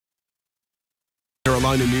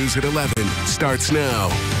Carolina News at 11 starts now.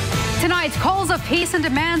 Tonight's calls of peace and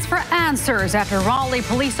demands for answers after Raleigh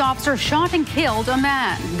police officer shot and killed a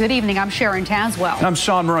man. Good evening, I'm Sharon Tazwell. And I'm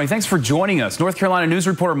Sean Murray. Thanks for joining us. North Carolina News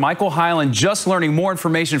reporter Michael Hyland just learning more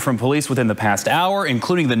information from police within the past hour,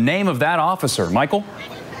 including the name of that officer. Michael?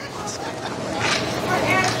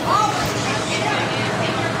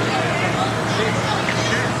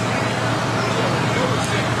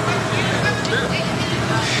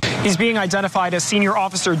 He's being identified as Senior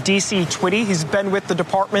Officer D.C. Twitty. He's been with the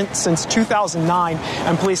department since 2009,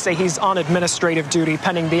 and police say he's on administrative duty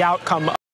pending the outcome